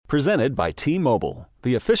Presented by T-Mobile,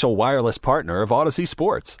 the official wireless partner of Odyssey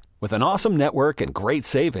Sports. With an awesome network and great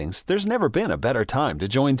savings, there's never been a better time to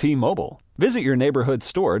join T-Mobile. Visit your neighborhood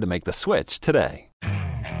store to make the switch today.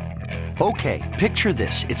 Okay, picture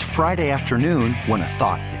this. It's Friday afternoon when a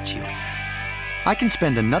thought hits you. I can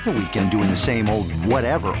spend another weekend doing the same old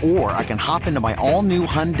whatever, or I can hop into my all-new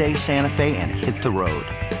Hyundai Santa Fe and hit the road.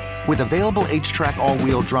 With available H-Track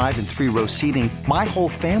all-wheel drive and 3-row seating, my whole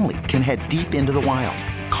family can head deep into the wild.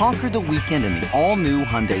 Conquer the weekend in the all-new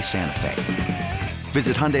Hyundai Santa Fe.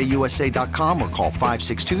 Visit HyundaiUSA.com or call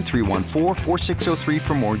 562-314-4603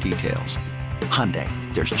 for more details. Hyundai,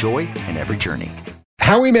 there's joy in every journey.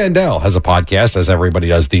 Howie Mandel has a podcast, as everybody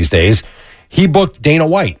does these days. He booked Dana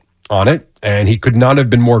White on it, and he could not have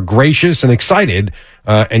been more gracious and excited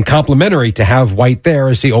and complimentary to have White there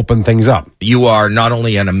as he opened things up. You are not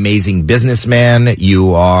only an amazing businessman,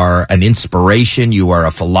 you are an inspiration, you are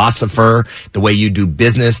a philosopher. The way you do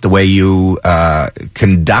business, the way you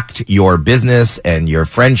conduct your business and your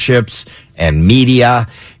friendships and media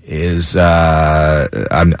is,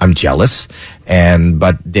 I'm jealous.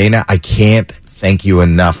 But Dana, I can't thank you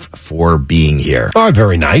enough for being here. Oh,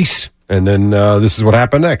 very nice. And then this is what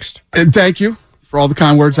happened next. And thank you for all the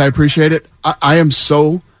kind words. I appreciate it. I am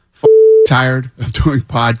so tired of doing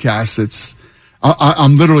podcasts.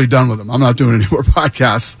 I'm literally done with them. I'm not doing any more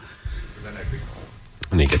podcasts.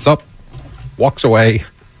 And he gets up, walks away,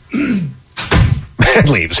 and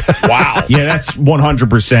leaves. Wow. Yeah, that's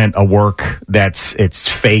 100% a work. It's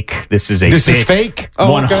fake. This is fake?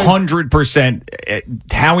 Oh,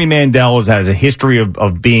 100%. Howie Mandel has a history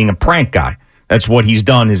of being a prank guy. That's what he's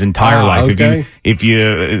done his entire life. Okay.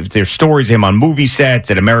 If there's stories of him on movie sets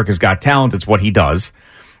at America's Got Talent, it's what he does.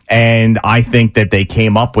 And I think that they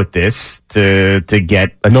came up with this to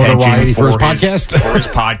get attention notoriety for his podcast. For his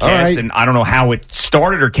podcast. Right. And I don't know how it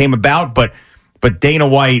started or came about, but Dana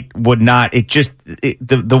White would not.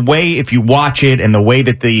 The way, if you watch it and the way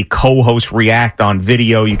that the co-hosts react on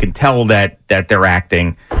video, you can tell that they're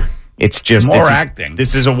acting. It's just acting.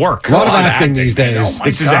 This is a work. A lot of acting these days.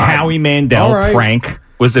 This is a Howie Mandel prank.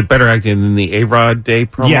 Was it better acting than the A-Rod Day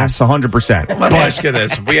promo? Yes, 100%. Let me ask you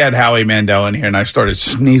this. If we had Howie Mandel in here and I started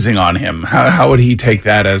sneezing on him, how would he take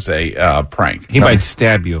that as a prank? He might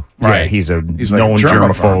stab you. Right. He's known like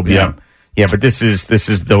germaphobe. Yeah. Yeah, but this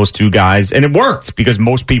is those two guys. And it worked because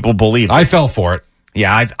most people believe it. I fell for it.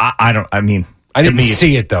 Yeah, I didn't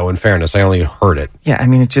see it, though, in fairness. I only heard it. Yeah, I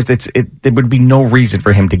mean, there would be no reason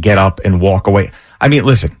for him to get up and walk away. I mean,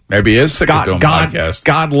 listen. Maybe he is sick of doing podcasts.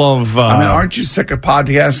 God love... aren't you sick of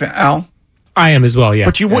podcasts, Al? I am as well, yeah.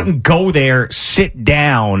 But you wouldn't go there, sit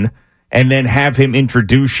down, and then have him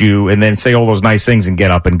introduce you and then say all those nice things and get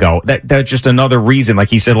up and go. That's just another reason. Like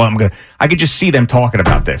he said, I could just see them talking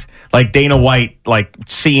about this. Like Dana White,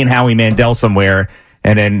 seeing Howie Mandel somewhere...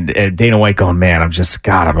 And then Dana White going, man,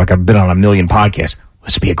 I've been on a million podcasts.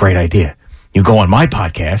 This would be a great idea. You go on my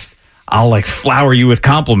podcast, I'll flower you with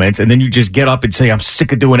compliments, and then you just get up and say, I'm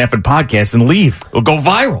sick of doing effing podcasts and leave. It'll go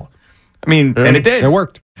viral. I mean, and it did. It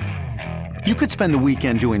worked. You could spend the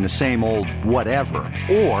weekend doing the same old whatever,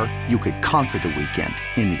 or you could conquer the weekend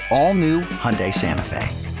in the all-new Hyundai Santa Fe.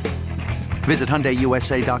 Visit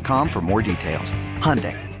HyundaiUSA.com for more details.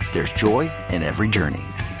 Hyundai, there's joy in every journey.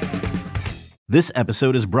 This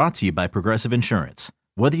episode is brought to you by Progressive Insurance.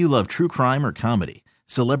 Whether you love true crime or comedy,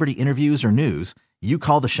 celebrity interviews or news, you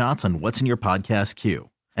call the shots on what's in your podcast queue.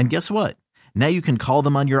 And guess what? Now you can call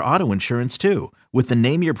them on your auto insurance too with the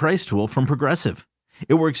Name Your Price tool from Progressive.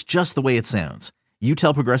 It works just the way it sounds. You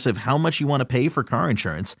tell Progressive how much you want to pay for car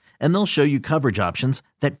insurance, and they'll show you coverage options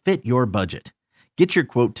that fit your budget. Get your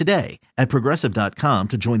quote today at Progressive.com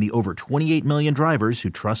to join the over 28 million drivers who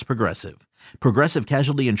trust Progressive. Progressive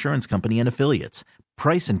Casualty Insurance Company and Affiliates.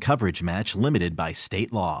 Price and coverage match limited by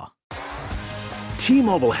state law.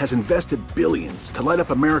 T-Mobile has invested billions to light up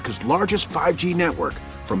America's largest 5G network,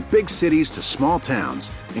 from big cities to small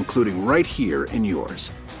towns, including right here in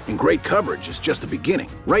yours. And great coverage is just the beginning.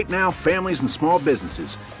 Right now, families and small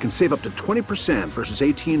businesses can save up to 20% versus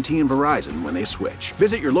AT&T and Verizon when they switch.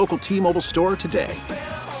 Visit your local T-Mobile store today.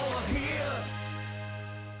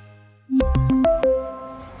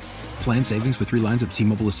 Plan savings with 3 lines of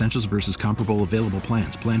T-Mobile Essentials versus comparable available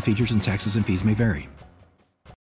plans. Plan features and taxes and fees may vary.